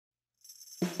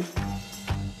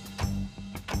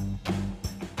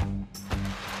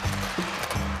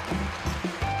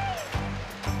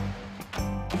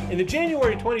In the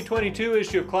January 2022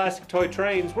 issue of Classic Toy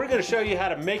Trains, we're going to show you how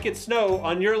to make it snow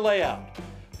on your layout.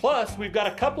 Plus, we've got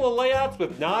a couple of layouts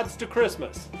with nods to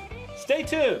Christmas. Stay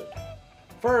tuned!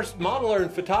 First, modeler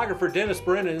and photographer Dennis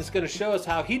Brennan is going to show us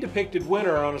how he depicted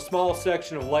winter on a small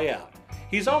section of layout.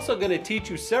 He's also going to teach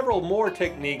you several more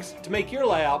techniques to make your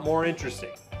layout more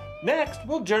interesting. Next,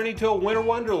 we'll journey to a winter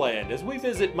wonderland as we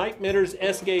visit Mike Mitter's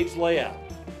S-Gauge layout.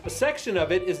 A section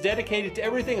of it is dedicated to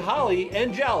everything holly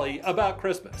and jolly about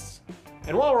Christmas.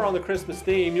 And while we're on the Christmas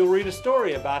theme, you'll read a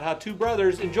story about how two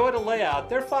brothers enjoyed a layout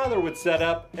their father would set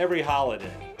up every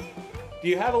holiday. Do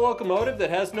you have a locomotive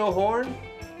that has no horn?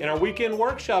 In our weekend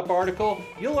workshop article,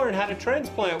 you'll learn how to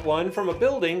transplant one from a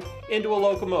building into a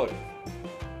locomotive.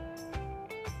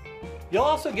 You'll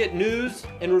also get news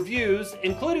and reviews,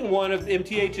 including one of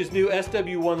MTH's new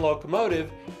SW1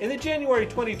 locomotive in the January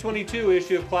 2022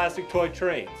 issue of Classic Toy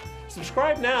Trains.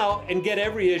 Subscribe now and get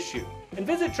every issue. And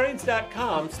visit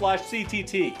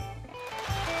trains.com/CTT.